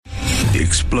the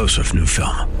explosive new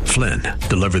film, Flynn,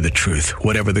 Deliver the Truth,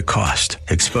 Whatever the Cost,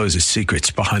 exposes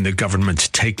secrets behind the government's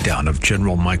takedown of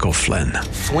General Michael Flynn.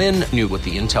 Flynn knew what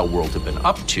the intel world had been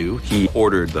up to. He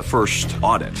ordered the first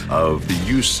audit of the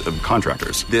use of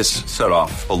contractors. This set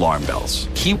off alarm bells.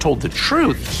 He told the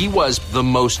truth. He was the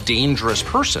most dangerous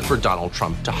person for Donald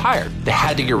Trump to hire. They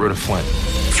had to get rid of Flynn.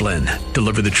 Flynn,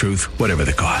 Deliver the Truth, Whatever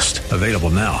the Cost. Available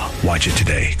now. Watch it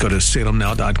today. Go to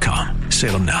salemnow.com.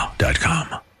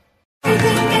 salemnow.com.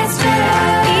 Everything gets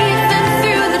better, even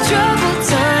through the troubled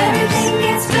times. Everything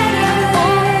gets better.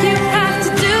 All you have to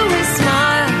do is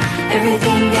smile.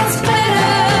 Everything gets better.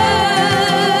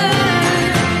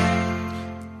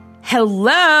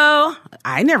 Hello.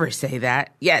 I never say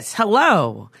that. Yes,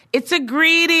 hello. It's a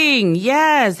greeting.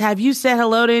 Yes. Have you said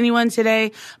hello to anyone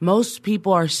today? Most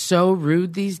people are so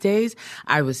rude these days.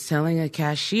 I was telling a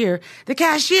cashier, the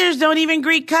cashiers don't even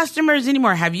greet customers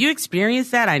anymore. Have you experienced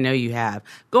that? I know you have.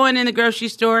 Going in the grocery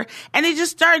store and they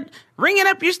just start ringing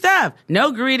up your stuff.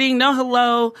 No greeting, no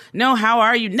hello, no how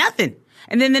are you, nothing.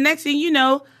 And then the next thing you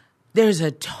know, there's a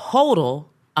total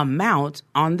amount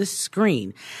on the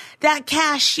screen. That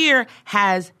cashier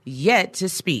has yet to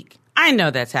speak. I know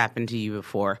that's happened to you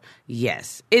before.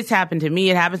 Yes, it's happened to me.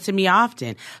 It happens to me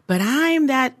often. But I'm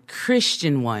that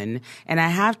Christian one, and I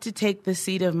have to take the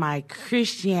seat of my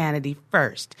Christianity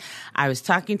first. I was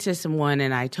talking to someone,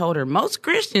 and I told her most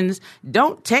Christians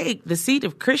don't take the seat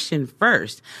of Christian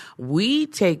first. We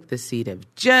take the seat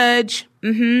of judge.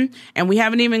 And we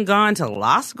haven't even gone to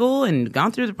law school and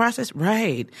gone through the process.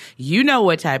 Right. You know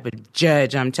what type of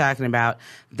judge I'm talking about.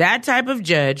 That type of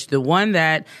judge, the one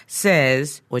that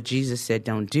says what Jesus said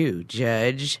don't do.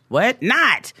 Judge what?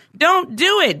 Not. Don't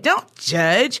do it. Don't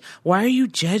judge. Why are you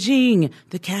judging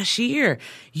the cashier?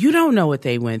 You don't know what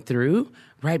they went through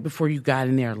right before you got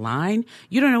in their line.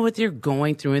 You don't know what they're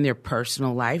going through in their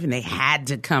personal life, and they had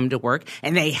to come to work,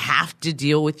 and they have to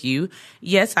deal with you.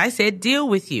 Yes, I said deal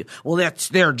with you. Well, that's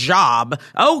their job.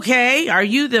 Okay, are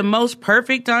you the most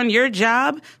perfect on your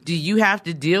job? Do you have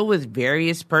to deal with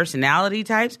various personality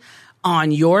types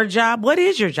on your job? What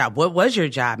is your job? What was your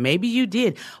job? Maybe you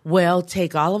did. Well,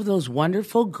 take all of those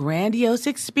wonderful, grandiose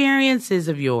experiences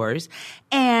of yours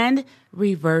and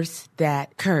reverse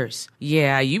that curse.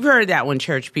 Yeah, you've heard that one,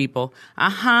 church people.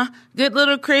 Good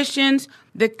little Christians.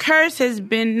 The curse has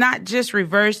been not just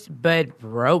reversed, but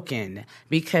broken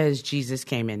because Jesus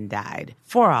came and died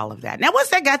for all of that. Now, what's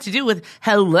that got to do with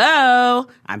hello?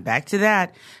 I'm back to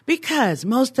that. Because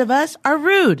most of us are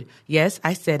rude. Yes,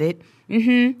 I said it.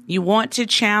 You want to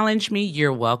challenge me?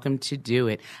 You're welcome to do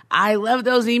it. I love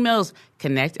those emails.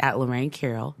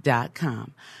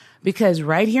 connect@lorrainecarroll.com. Because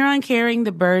right here on Carrying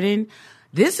the Burden,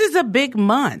 this is a big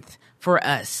month for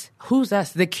us. Who's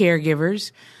us? The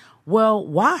caregivers. Well,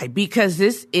 why? Because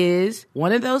this is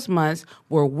one of those months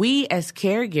where we as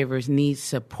caregivers need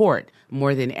support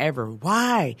more than ever.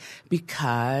 Why?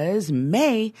 Because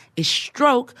May is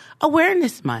Stroke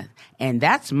Awareness Month. And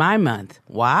that's my month.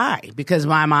 Why? Because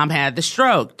my mom had the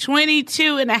stroke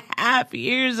 22 and a half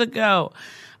years ago.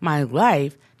 My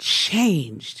life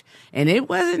changed. And it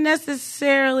wasn't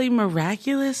necessarily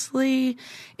miraculously.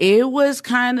 It was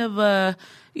kind of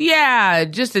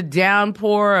just a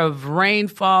downpour of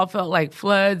rainfall, felt like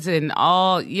floods and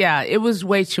all. Yeah, it was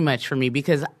way too much for me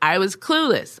because I was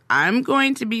clueless. I'm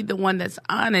going to be the one that's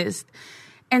honest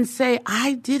and say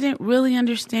I didn't really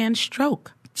understand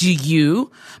stroke. Do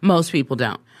you? Most people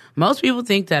don't. Most people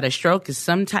think that a stroke is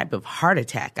some type of heart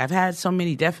attack. I've had so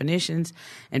many definitions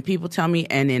and people tell me,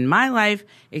 and in my life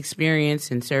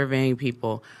experience in surveying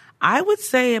people, I would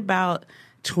say about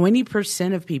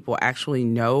 20% of people actually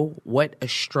know what a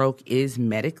stroke is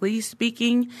medically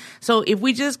speaking. So if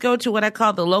we just go to what I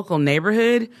call the local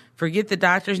neighborhood, forget the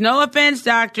doctors. No offense,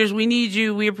 doctors. We need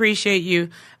you. We appreciate you.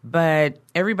 But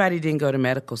everybody didn't go to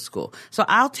medical school. So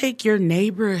I'll take your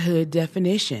neighborhood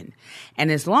definition.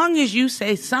 And as long as you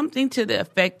say something to the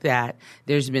effect that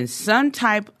there's been some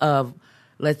type of,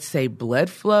 let's say, blood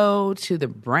flow to the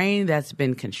brain that's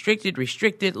been constricted,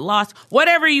 restricted, lost,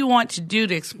 whatever you want to do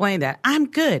to explain that, I'm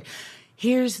good.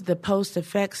 Here's the post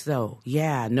effects, though.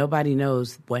 Yeah, nobody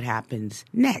knows what happens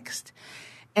next.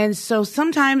 And so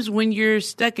sometimes when you're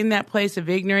stuck in that place of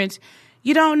ignorance,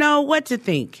 you don't know what to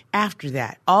think after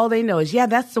that. All they know is, yeah,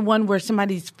 that's the one where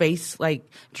somebody's face like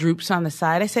droops on the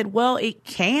side. I said, well, it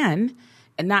can,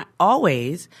 and not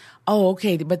always. Oh,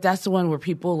 okay, but that's the one where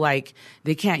people like,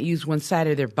 they can't use one side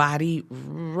of their body.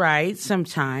 Right,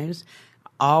 sometimes.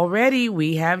 Already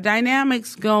we have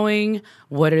dynamics going.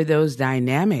 What are those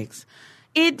dynamics?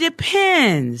 It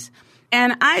depends.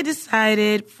 And I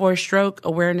decided for Stroke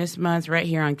Awareness Month right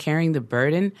here on Carrying the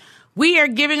Burden, we are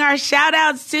giving our shout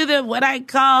outs to the what I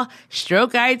call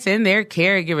Strokeites and their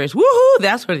caregivers. Woohoo!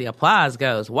 That's where the applause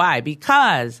goes. Why?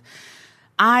 Because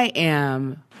I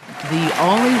am the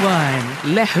only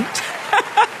one left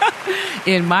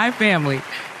in my family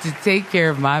to take care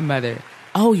of my mother.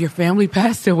 Oh, your family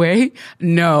passed away?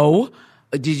 No.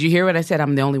 Did you hear what I said?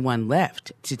 I'm the only one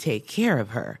left to take care of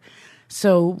her.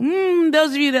 So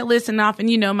those of you that listen often,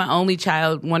 you know my only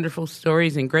child, wonderful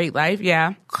stories and great life.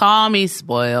 Yeah, call me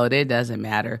spoiled. It doesn't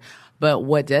matter. But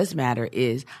what does matter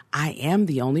is I am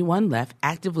the only one left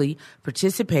actively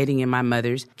participating in my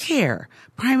mother's care,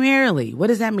 primarily. What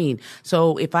does that mean?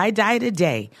 So if I die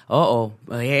today,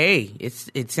 hey,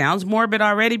 it sounds morbid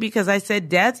already because I said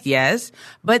death, yes.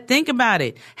 But think about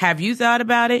it. Have you thought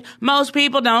about it? Most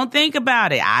people don't think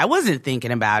about it. I wasn't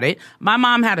thinking about it. My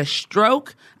mom had a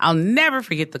stroke. I'll never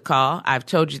forget the call. I've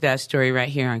told you that story right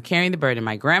here on Carrying the Burden.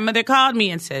 My grandmother called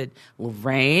me and said,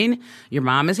 Lorraine, your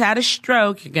mom has had a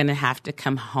stroke. You're going to have to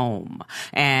come home.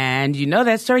 And you know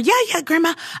that story? Yeah,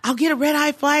 Grandma, I'll get a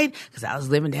red-eye flight because I was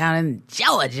living down in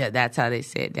Georgia. That's how they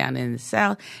say it down in the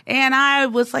South. And I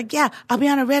was like, yeah, I'll be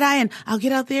on a red-eye and I'll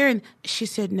get out there. And she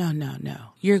said, no.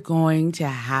 You're going to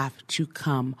have to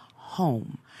come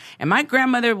home. And my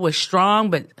grandmother was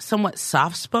strong but somewhat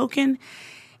soft-spoken.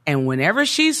 And whenever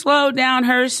she slowed down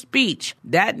her speech,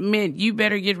 that meant you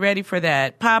better get ready for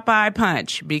that Popeye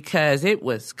punch because it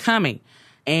was coming.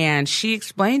 And she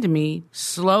explained to me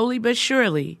slowly but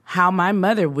surely how my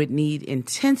mother would need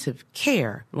intensive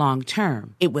care long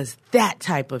term. It was that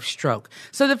type of stroke.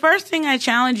 So the first thing I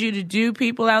challenge you to do,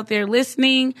 people out there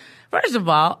listening, first of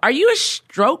all, are you a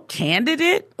stroke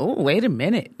candidate? Oh, wait a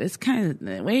minute. A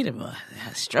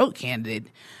stroke candidate.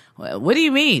 What do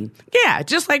you mean? Yeah,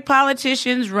 just like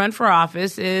politicians run for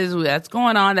offices, that's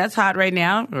going on. That's hot right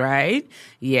now, right?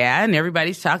 Yeah, and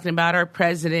everybody's talking about our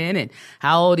president and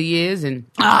how old he is and,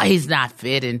 he's not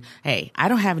fit. And, hey, I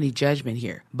don't have any judgment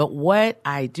here. But what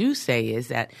I do say is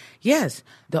that, yes,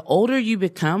 the older you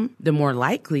become, the more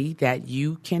likely that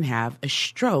you can have a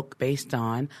stroke based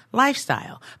on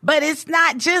lifestyle. But it's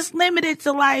not just limited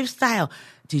to lifestyle.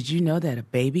 Did you know that a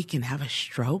baby can have a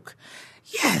stroke?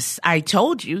 Yes, I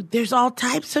told you there's all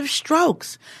types of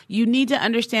strokes. You need to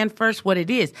understand first what it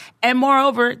is. And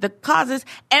moreover, the causes.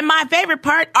 And my favorite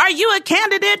part, are you a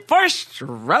candidate for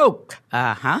stroke?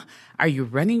 Are you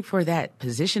running for that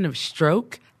position of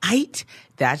strokeite?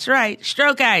 That's right.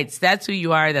 Strokeites. That's who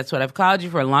you are. That's what I've called you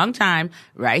for a long time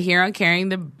right here on Carrying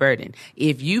the Burden.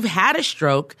 If you've had a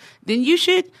stroke, then you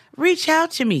should reach out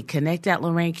to me.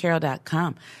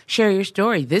 Connect@LorraineCarroll.com. Share your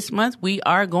story. This month, we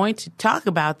are going to talk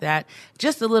about that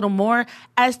just a little more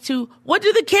as to what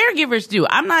do the caregivers do?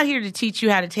 I'm not here to teach you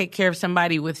how to take care of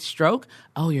somebody with stroke.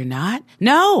 Oh, you're not?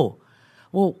 No.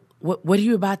 Well, what are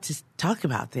you about to talk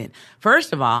about then?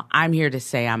 First of all, I'm here to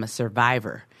say I'm a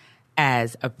survivor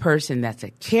as a person that's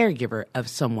a caregiver of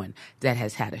someone that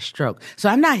has had a stroke. So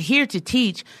I'm not here to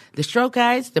teach the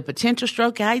strokeites, the potential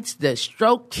strokeites, the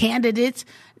stroke candidates,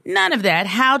 none of that,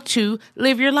 how to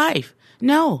live your life.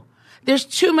 No, there's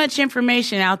too much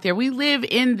information out there. We live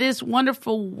in this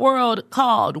wonderful world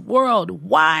called World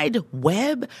Wide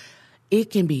Web.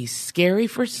 It can be scary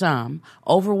for some,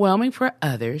 overwhelming for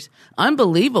others,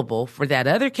 unbelievable for that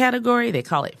other category. They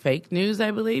call it fake news,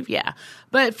 I believe. Yeah.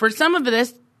 But for some of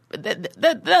this,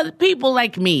 the people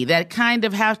like me that kind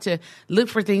of have to look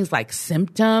for things like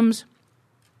symptoms.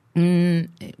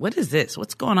 What is this?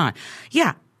 What's going on?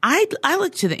 Yeah, I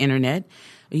look to the internet.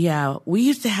 Yeah, we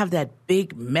used to have that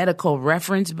big medical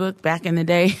reference book back in the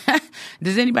day.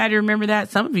 Does anybody remember that?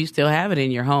 Some of you still have it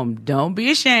in your home. Don't be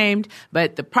ashamed.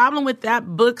 But the problem with that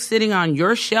book sitting on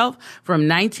your shelf from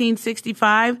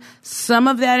 1965, some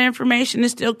of that information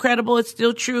is still credible. It's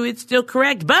still true. It's still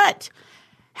correct. But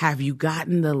have you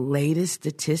gotten the latest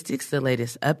statistics, the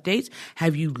latest updates?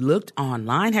 Have you looked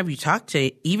online? Have you talked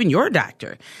to even your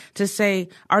doctor to say,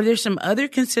 are there some other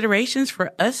considerations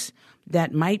for us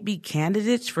that might be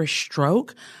candidates for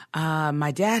stroke?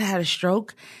 My dad had a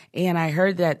stroke, and I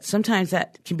heard that sometimes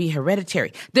that can be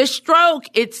hereditary. The stroke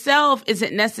itself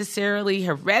isn't necessarily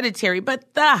hereditary,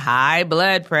 but the high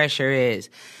blood pressure is.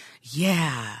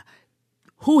 Yeah.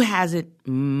 Who has it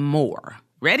more?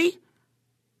 Ready?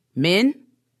 Men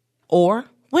or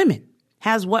women?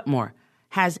 Has what more?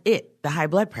 Has it, the high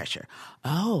blood pressure.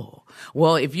 Oh,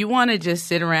 well, if you want to just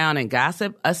sit around and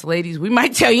gossip, us ladies, we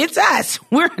might tell you it's us.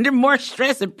 We're under more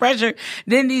stress and pressure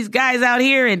than these guys out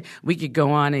here, and we could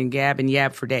go on and gab and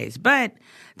yab for days. But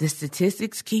the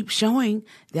statistics keep showing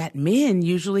that men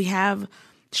usually have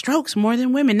strokes more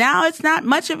than women. Now, it's not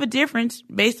much of a difference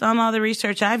based on all the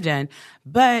research I've done,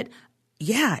 but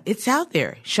yeah, it's out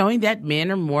there showing that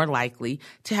men are more likely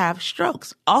to have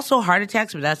strokes. Also heart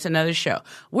attacks, but that's another show.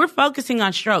 We're focusing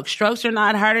on strokes. Strokes are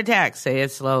not heart attacks. Say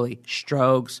it slowly.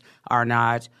 Strokes are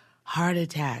not heart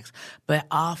attacks. But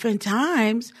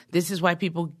oftentimes, this is why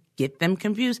people get them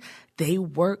confused. They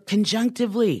work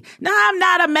conjunctively. Now, I'm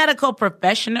not a medical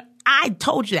professional. I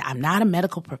told you that. I'm not a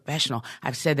medical professional.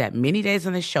 I've said that many days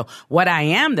on this show. What I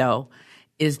am, though,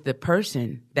 is the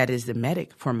person that is the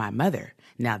medic for my mother.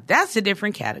 Now, that's a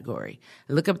different category.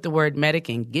 Look up the word medic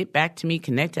and get back to me,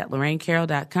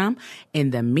 connect@lorrainecarroll.com.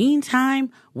 In the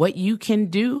meantime, what you can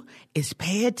do is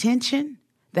pay attention.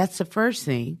 That's the first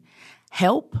thing.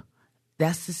 Help.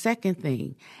 That's the second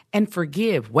thing. And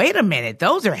forgive. Wait a minute.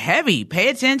 Those are heavy. Pay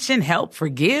attention, help,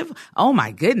 forgive. Oh,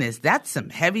 my goodness. That's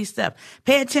some heavy stuff.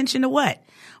 Pay attention to what?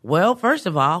 Well, first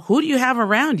of all, who do you have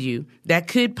around you that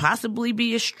could possibly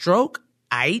be a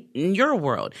stroke-ite in your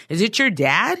world? Is it your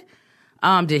dad?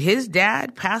 Did his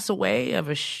dad pass away of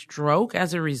a stroke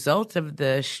as a result of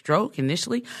the stroke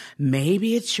initially?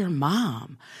 Maybe it's your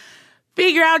mom.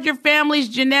 Figure out your family's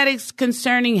genetics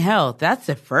concerning health. That's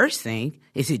the first thing.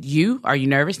 Is it you? Are you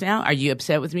nervous now? Are you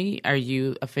upset with me? Are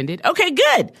you offended? Okay,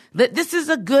 good. This is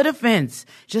a good offense.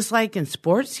 Just like in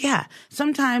sports, yeah.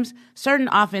 Sometimes certain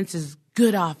offense is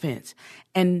good offense.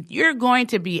 And you're going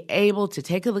to be able to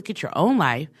take a look at your own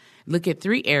life, look at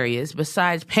 3 areas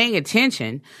besides paying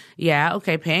attention. Yeah,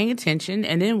 okay, paying attention.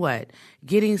 And then what?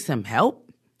 Getting some help?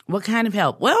 What kind of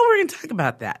help? Well, we're going to talk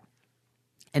about that.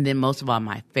 And then most of all,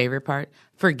 my favorite part,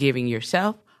 forgiving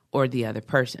yourself or the other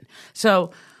person.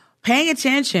 So paying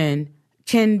attention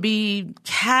can be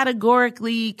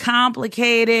categorically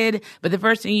complicated, but the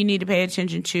first thing you need to pay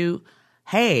attention to,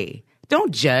 hey,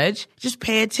 don't judge, just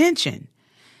pay attention.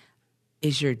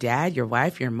 Is your dad, your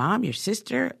wife, your mom, your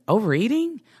sister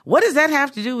overeating? What does that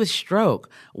have to do with stroke?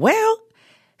 Well,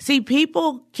 see,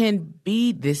 people can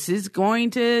be, this is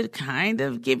going to kind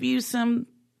of give you some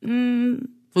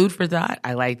food for thought.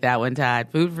 I like that one, Todd.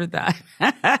 Food for thought.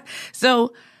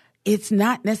 So it's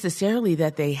not necessarily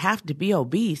that they have to be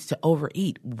obese to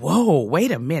overeat. Whoa,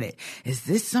 wait a minute. Is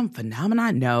this some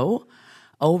phenomenon? No.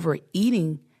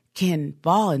 Overeating can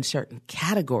fall in certain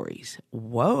categories.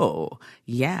 Whoa.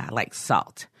 Yeah, like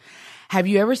salt. Have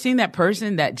you ever seen that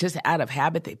person that just out of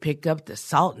habit, they pick up the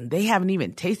salt and they haven't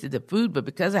even tasted the food, but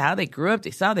because of how they grew up,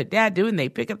 they saw their dad do it and they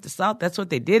pick up the salt. That's what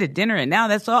they did at dinner. And now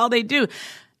that's all they do.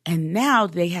 And now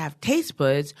they have taste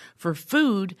buds for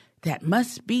food that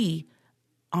must be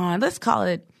on, let's call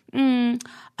it,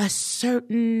 a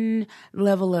certain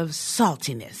level of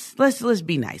saltiness. Let's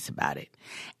be nice about it.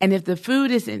 And if the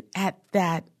food isn't at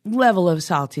that level of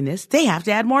saltiness, they have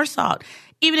to add more salt.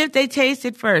 Even if they taste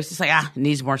it first, it's like, it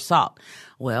needs more salt.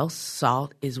 Well,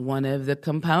 salt is one of the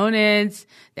components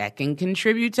that can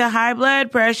contribute to high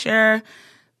blood pressure.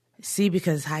 See,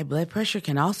 because high blood pressure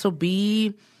can also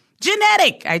be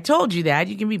genetic. I told you that.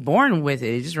 You can be born with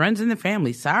it. It just runs in the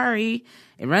family. Sorry.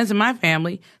 It runs in my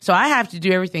family. So I have to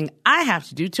do everything I have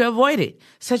to do to avoid it.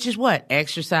 Such as what?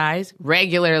 Exercise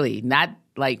regularly, not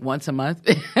like once a month.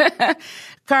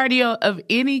 Cardio of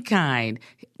any kind.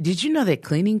 Did you know that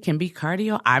cleaning can be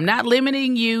cardio? I'm not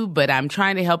limiting you, but I'm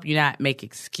trying to help you not make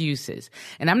excuses.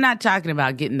 And I'm not talking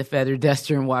about getting the feather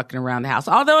duster and walking around the house,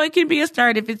 although it can be a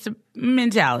start if it's a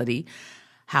mentality.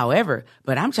 However,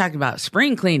 but I'm talking about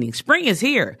spring cleaning. Spring is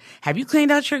here. Have you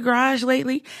cleaned out your garage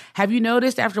lately? Have you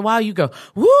noticed after a while you go,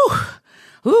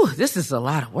 woo, this is a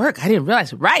lot of work. I didn't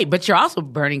realize. Right, but you're also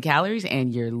burning calories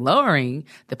and you're lowering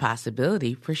the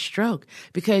possibility for stroke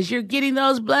because you're getting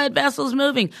those blood vessels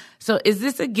moving. So is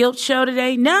this a guilt show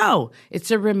today? No,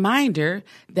 it's a reminder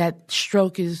that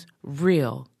stroke is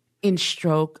real in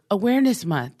Stroke Awareness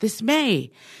Month this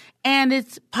May. And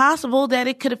it's possible that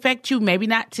it could affect you. Maybe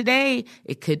not today.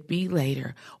 It could be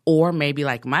later. Or maybe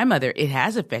like my mother, it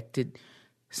has affected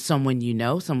someone you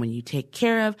know, someone you take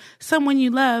care of, someone you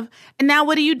love. And now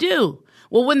what do?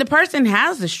 Well, when the person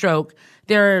has the stroke,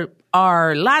 there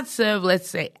are lots of, let's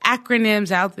say,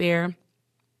 acronyms out there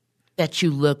that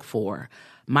you look for.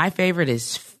 My favorite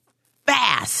is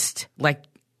FAST. Like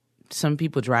some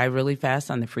people drive really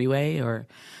fast on the freeway, or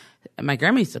my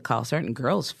grandma used to call certain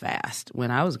girls fast when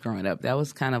I was growing up. That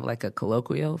was kind of like a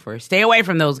colloquial for stay away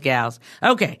from those gals.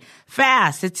 Okay,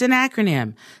 FAST, it's an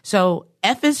acronym. So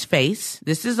F is face.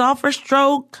 This is all for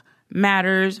stroke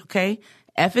matters, okay?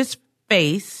 F is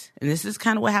face, and this is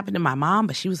kind of what happened to my mom,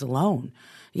 but she was alone.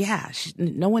 Yeah,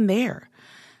 no one there.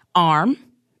 Arm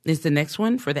is the next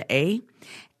one for the A.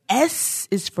 S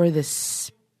is for the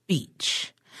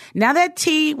speech. Now that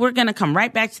T, we're going to come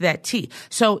right back to that T.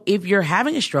 So if you're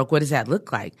having a stroke, what does that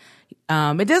look like?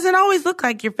 It doesn't always look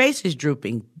like your face is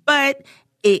drooping, but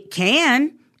it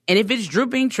can. And if it's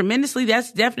drooping tremendously,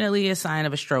 that's definitely a sign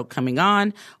of a stroke coming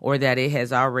on or that it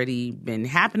has already been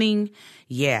happening.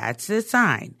 Yeah, it's a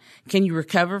sign. Can you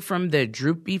recover from the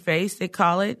droopy face, they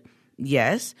call it?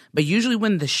 Yes, but usually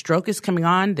when the stroke is coming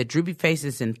on, the droopy face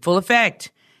is in full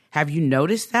effect. Have you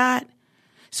noticed that?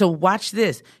 So watch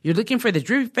this. You're looking for the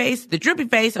droopy face. The droopy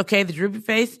face, okay, the droopy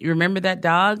face. You remember that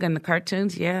dog in the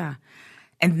cartoons? Yeah.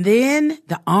 And then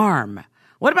the arm.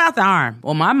 What about the arm?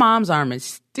 Well, my mom's arm is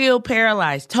still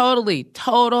paralyzed.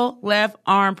 Total left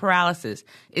arm paralysis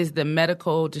is the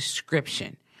medical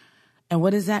description. And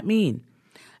what does that mean?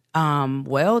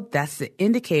 Well, that's the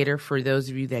indicator for those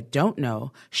of you that don't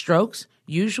know. Strokes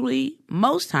usually,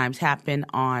 most times, happen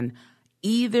on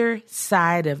either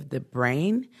side of the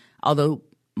brain, although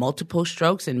multiple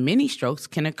strokes and many strokes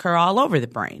can occur all over the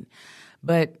brain.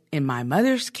 But in my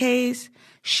mother's case,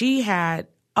 she had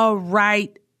a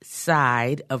right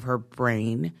side of her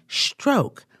brain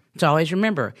stroke. So always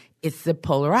remember, it's the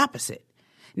polar opposite.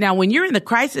 Now, when you're in the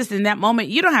crisis in that moment,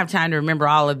 you don't have time to remember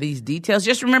all of these details.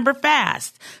 Just remember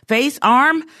fast. Face,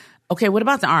 arm. Okay, what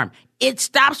about the arm? It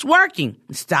stops working.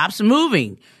 It stops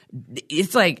moving.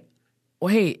 It's like,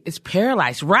 wait, it's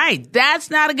paralyzed. Right. That's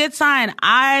not a good sign.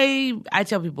 I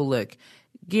tell people, look,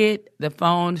 get the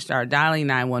phone, start dialing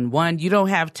 911. You don't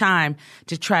have time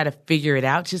to try to figure it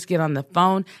out. Just get on the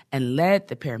phone and let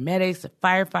the paramedics, the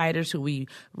firefighters who we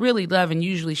really love and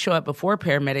usually show up before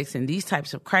paramedics in these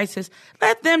types of crises,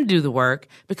 let them do the work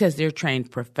because they're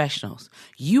trained professionals.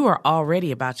 You are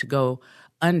already about to go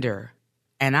under,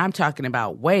 and I'm talking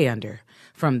about way under,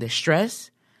 from the stress,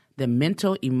 the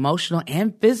mental, emotional,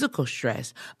 and physical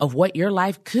stress of what your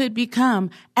life could become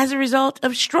as a result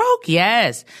of stroke.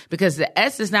 Yes, because the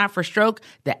S is not for stroke.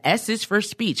 The S is for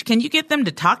speech. Can you get them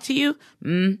to talk to you?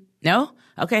 No?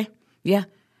 Okay. Yeah.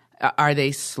 Are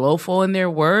they slowful in their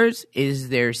words? Is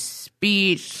their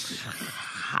speech...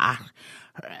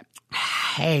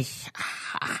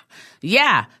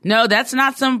 Yeah. No, that's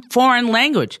not some foreign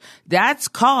language. That's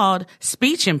called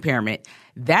speech impairment.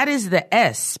 That is the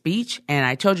S, speech, and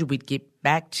I told you we'd get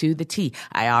back to the T.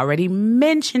 I already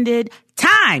mentioned it.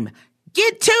 Time.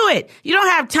 Get to it. You don't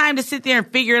have time to sit there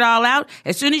and figure it all out.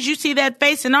 As soon as you see that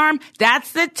face and arm,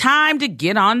 that's the time to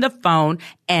get on the phone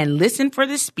and listen for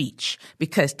the speech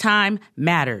because time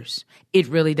matters. It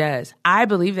really does. I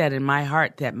believe that in my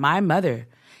heart that my mother,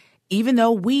 even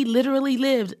though we literally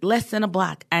lived less than a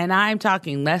block, and I'm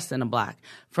talking less than a block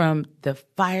from the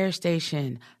fire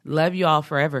station, love you all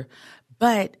forever,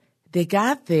 but they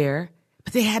got there,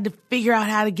 but they had to figure out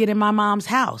how to get in my mom's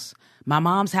house. My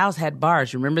mom's house had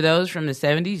bars. Remember those from the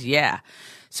 70s? Yeah.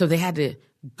 So they had to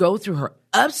go through her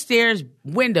upstairs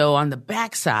window on the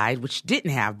backside, which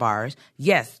didn't have bars.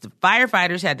 Yes, the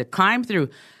firefighters had to climb through,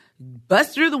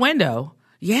 bust through the window.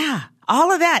 Yeah,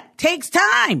 all of that takes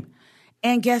time.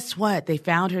 And guess what? They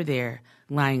found her there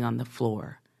lying on the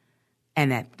floor.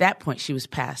 And at that point, she was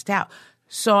passed out.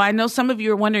 So I know some of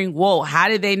you are wondering, whoa, how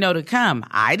did they know to come?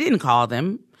 I didn't call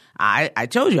them. I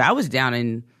told you I was down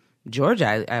in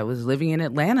Georgia. I was living in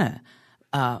Atlanta.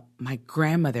 My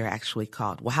grandmother actually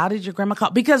called. Well, how did your grandma call?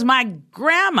 Because my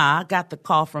grandma got the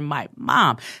call from my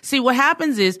mom. See, what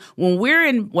happens is when we're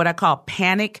in what I call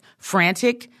panic,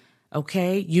 frantic,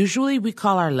 okay, usually we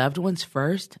call our loved ones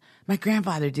first. My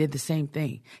grandfather did the same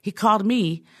thing. He called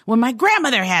me when my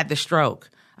grandmother had the stroke.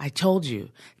 I told you,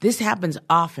 this happens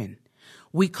often.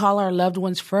 We call our loved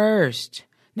ones first.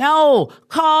 No,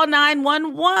 call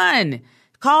 911.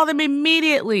 Call them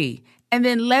immediately and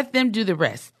then let them do the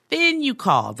rest. Then you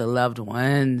call the loved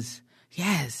ones.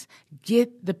 Yes,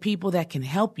 get the people that can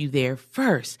help you there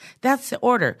first. That's the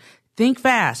order. Think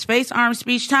fast, face, arm,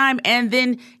 speech, time, and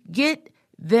then get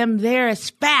them there as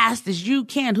fast as you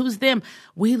can. Who's them?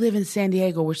 We live in San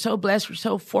Diego. We're so blessed. We're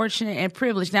so fortunate and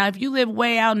privileged. Now, if you live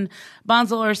way out in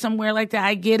Bonsall or somewhere like that,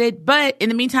 I get it. But in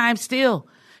the meantime, still,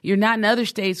 you're not in other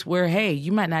states where, hey,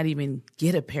 you might not even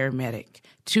get a paramedic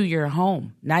to your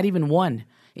home, not even one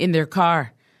in their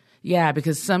car. Yeah,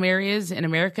 because some areas in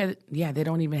America, yeah, they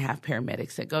don't even have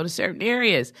paramedics that go to certain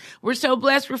areas. We're so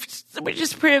blessed. We're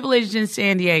just privileged in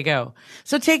San Diego.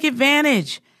 So take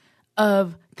advantage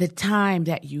of the time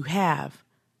that you have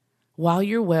while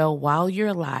you're well, while you're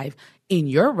alive, in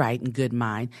your right and good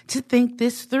mind to think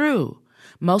this through.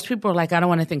 Most people are like, I don't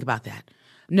want to think about that.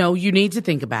 No, you need to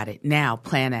think about it. Now,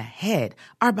 plan ahead.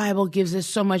 Our Bible gives us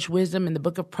so much wisdom in the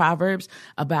book of Proverbs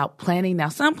about planning. Now,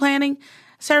 some planning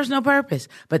serves no purpose,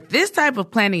 but this type of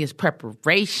planning is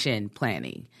preparation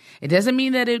planning. It doesn't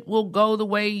mean that it will go the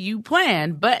way you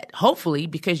plan, but hopefully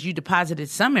because you deposited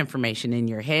some information in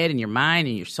your head and your mind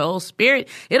and your soul, spirit,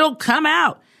 it'll come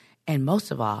out. And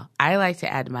most of all, I like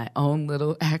to add my own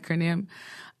little acronym.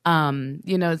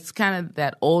 It's kind of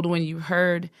that old one you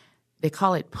heard. They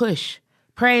call it push.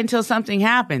 Pray until something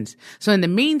happens. So in the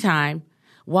meantime,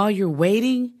 while you're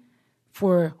waiting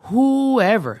for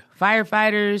whoever,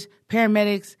 firefighters,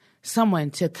 paramedics, someone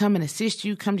to come and assist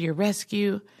you, come to your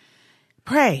rescue,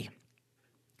 pray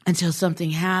until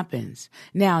something happens.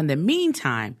 Now, in the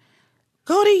meantime,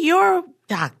 go to your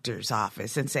doctor's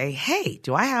office and say, hey,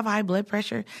 do I have high blood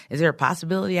pressure? Is there a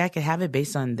possibility I could have it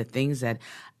based on the things that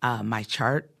my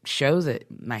chart shows,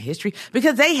 my history?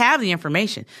 Because they have the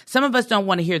information. Some of us don't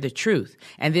want to hear the truth.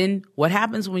 And then what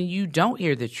happens when you don't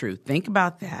hear the truth? Think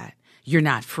about that. You're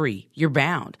not free. You're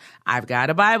bound. I've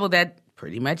got a Bible that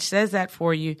pretty much says that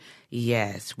for you.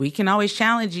 Yes, we can always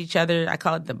challenge each other. I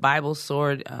call it the Bible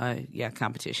sword,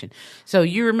 competition. So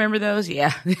you remember those?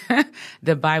 Yeah,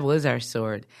 the Bible is our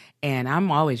sword. And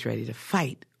I'm always ready to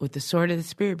fight with the sword of the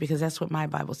Spirit because that's what my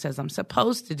Bible says I'm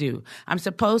supposed to do. I'm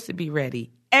supposed to be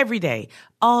ready every day,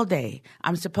 all day.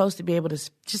 I'm supposed to be able to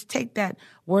just take that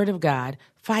word of God,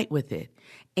 fight with it.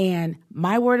 And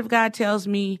my word of God tells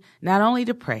me not only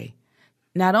to pray,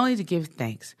 not only to give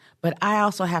thanks, but I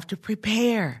also have to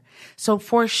prepare. So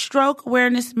for Stroke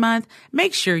Awareness Month,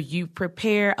 make sure you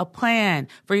prepare a plan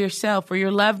for yourself, for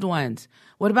your loved ones.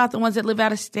 What about the ones that live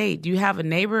out of state? Do you have a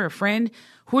neighbor, a friend?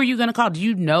 Who are you going to call? Do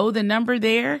you know the number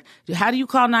there? How do you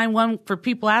call 911 for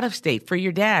people out of state, for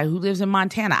your dad who lives in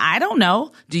Montana? I don't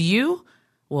know. Do you?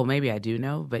 Well, maybe I do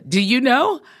know, but do you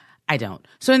know? I don't.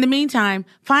 So in the meantime,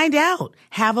 find out.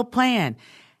 Have a plan.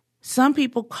 Some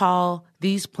people call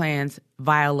these plans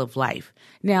Vial of Life.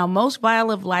 Now, most Vial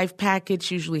of Life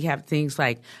packets usually have things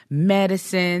like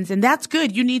medicines, and that's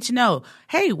good. You need to know,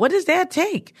 hey, what does that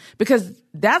take? Because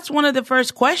that's one of the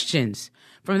first questions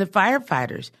from the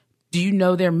firefighters. Do you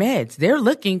know their meds? They're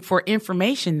looking for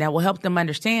information that will help them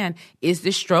understand, is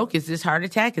this stroke? Is this heart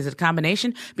attack? Is it a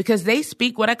combination? Because they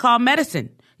speak what I call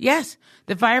medicine. Yes,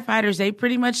 the firefighters, they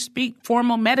pretty much speak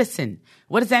formal medicine.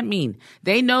 What does that mean?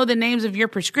 They know the names of your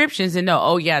prescriptions and know,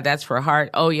 oh, yeah, that's for heart.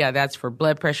 Oh, yeah, that's for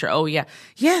blood pressure. Oh, yeah.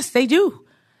 Yes, they do.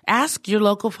 Ask your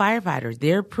local firefighter.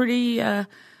 They're pretty,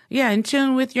 in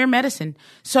tune with your medicine.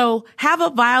 So have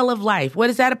a Vial of Life. What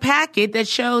is that? A packet that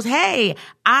shows, hey,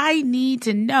 I need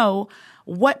to know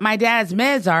what my dad's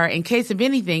meds are in case of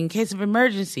anything, in case of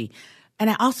emergency. And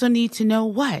I also need to know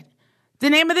what? The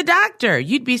name of the doctor.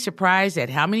 You'd be surprised at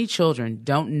how many children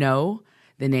don't know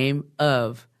the name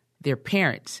of their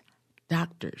parents'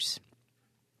 doctors.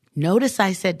 Notice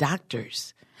I said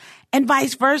doctors. And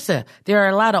vice versa. There are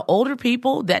a lot of older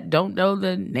people that don't know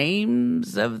the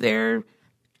names of their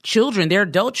children, their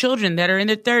adult children that are in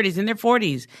their 30s and their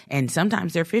 40s, and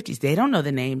sometimes their 50s. They don't know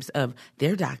the names of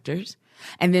their doctors.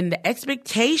 And then the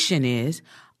expectation is,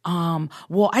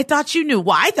 I thought you knew.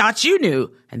 Well, I thought you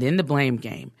knew. And then the blame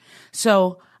game.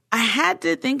 So I had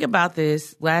to think about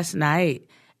this last night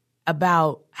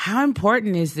about how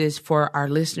important is this for our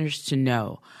listeners to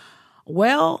know.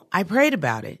 Well, I prayed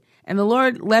about it, and the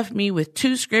Lord left me with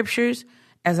 2 scriptures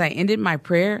as I ended my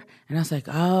prayer, and I was like,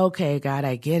 oh, okay, God,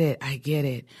 I get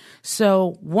it.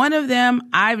 So one of them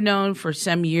I've known for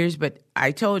some years, but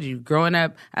I told you, growing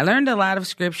up, I learned a lot of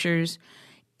scriptures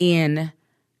in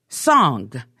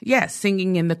song. Yes,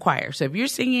 singing in the choir. So if you're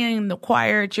singing in the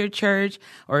choir at your church,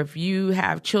 or if you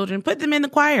have children, put them in the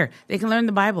choir. They can learn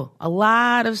the Bible. A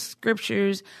lot of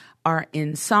scriptures are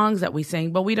in songs that we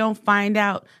sing, but we don't find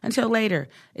out until later.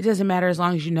 It doesn't matter as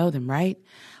long as you know them, right?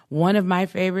 One of my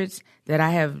favorites that I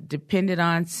have depended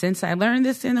on since I learned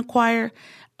this in the choir,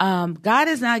 God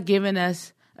has not given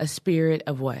us a spirit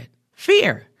of what?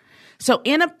 Fear. So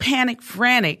in a panic,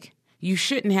 frantic, you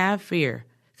shouldn't have fear.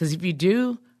 Because if you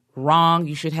do, wrong,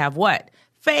 you should have what?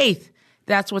 Faith.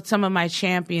 That's what some of my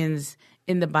champions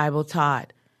in the Bible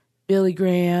taught. Billy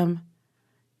Graham,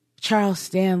 Charles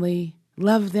Stanley,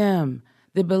 love them.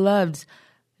 The beloveds,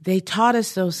 they taught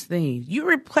us those things. You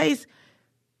replace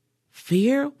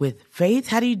fear with faith?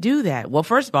 How do you do that? Well,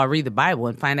 first of all, read the Bible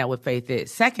and find out what faith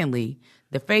is. Secondly,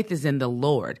 the faith is in the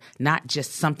Lord, not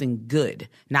just something good,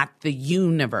 not the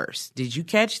universe. Did you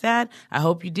catch that? I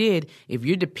hope you did. If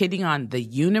you're depending on the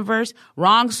universe,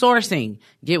 wrong sourcing.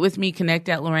 Get with me,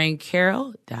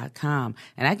 connect@LorraineCarroll.com,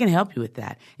 and I can help you with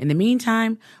that. In the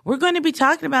meantime, we're going to be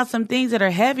talking about some things that are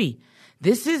heavy.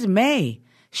 This is May.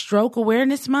 Stroke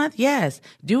Awareness Month? Yes.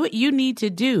 Do what you need to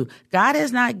do. God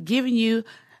has not given you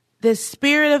the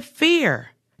spirit of fear.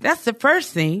 That's the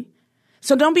first thing.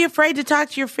 So don't be afraid to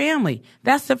talk to your family.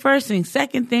 That's the first thing.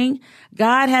 Second thing,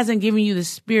 God hasn't given you the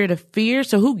spirit of fear.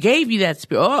 So who gave you that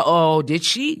spirit? Uh-oh, did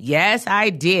she? Yes,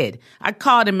 I did. I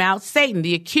called him out. Satan,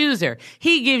 the accuser.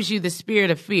 He gives you the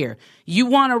spirit of fear. You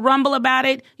want to rumble about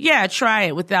it? Yeah, try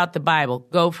it without the Bible.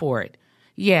 Go for it.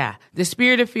 Yeah, the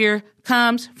spirit of fear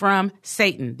comes from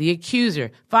Satan, the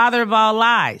accuser, father of all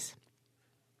lies.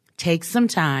 Take some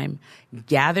time,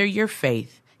 gather your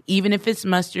faith, even if it's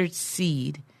mustard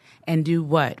seed, and do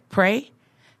what? Pray.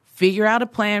 Figure out a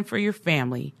plan for your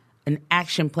family, an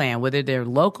action plan, whether they're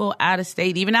local, out of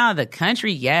state, even out of the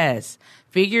country. Yes,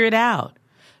 figure it out.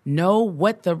 Know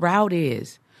what the route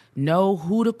is. Know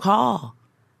who to call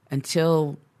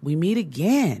until we meet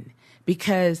again.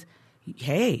 Because,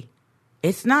 hey,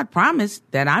 it's not promised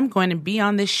that I'm going to be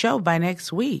on this show by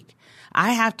next week.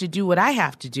 I have to do what I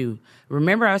have to do.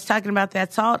 Remember, I was talking about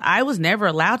that salt? I was never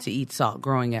allowed to eat salt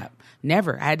growing up.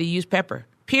 Never. I had to use pepper,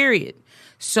 period.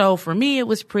 So for me, it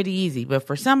was pretty easy. But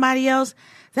for somebody else,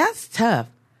 that's tough.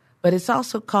 But it's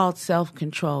also called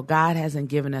self-control. God hasn't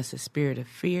given us a spirit of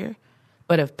fear,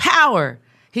 but of power.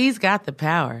 He's got the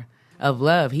power of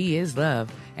love. He is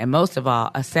love. And most of all,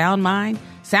 a sound mind.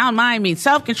 Sound mind means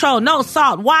self-control, no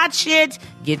salt. Watch it.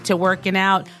 Get to working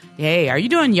out. Hey, are you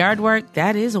doing yard work?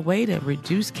 That is a way to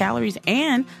reduce calories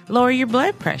and lower your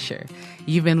blood pressure.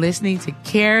 You've been listening to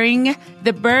Carrying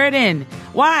the Burden.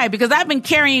 Why? Because I've been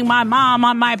carrying my mom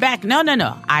on my back. No.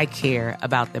 I care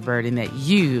about the burden that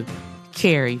you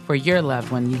carry for your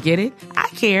loved one. You get it? I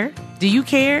care. Do you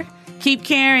care? Keep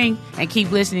caring and keep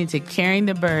listening to Carrying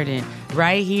the Burden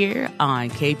right here on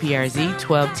KPRZ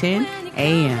 1210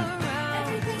 AM.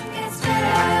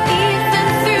 Even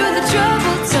through the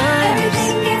troubled times,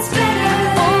 everything gets better.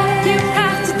 All you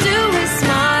have to do is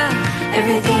smile.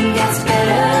 Everything gets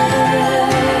better.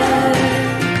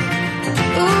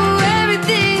 Ooh,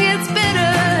 everything gets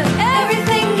better.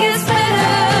 Everything gets better.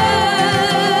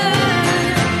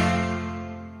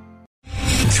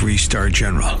 3-star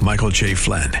General Michael J.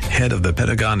 Flynn, head of the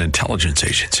Pentagon Intelligence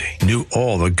Agency, knew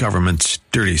all the government's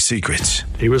dirty secrets.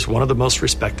 He was one of the most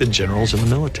respected generals in the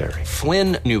military.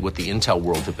 Flynn knew what the intel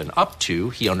world had been up to.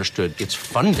 He understood its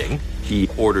funding. He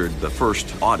ordered the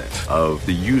first audit of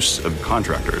the use of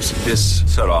contractors. This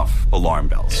set off alarm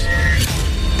bells.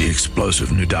 The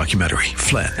explosive new documentary,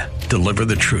 Flynn, Deliver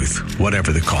the Truth,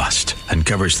 Whatever the Cost,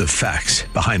 uncovers the facts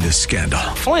behind this scandal.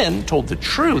 Flynn told the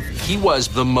truth. He was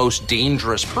the most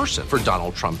dangerous person for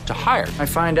Donald Trump to hire. I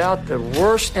find out the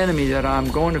worst enemy that I'm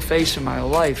going to face in my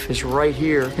life is right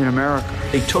here in America.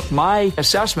 They took my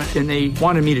assessment and they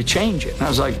wanted me to change it. And I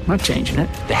was like, I'm not changing it.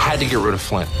 They had to get rid of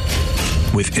Flynn.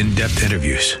 With in-depth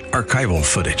interviews, archival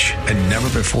footage, and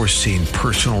never-before-seen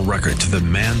personal records of the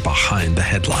man behind the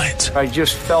headlines. I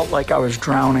just felt like I was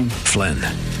drowning. Flynn,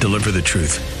 Deliver the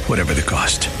Truth, Whatever the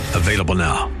Cost. Available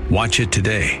now. Watch it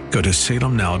today. Go to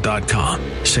salemnow.com.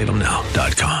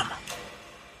 salemnow.com.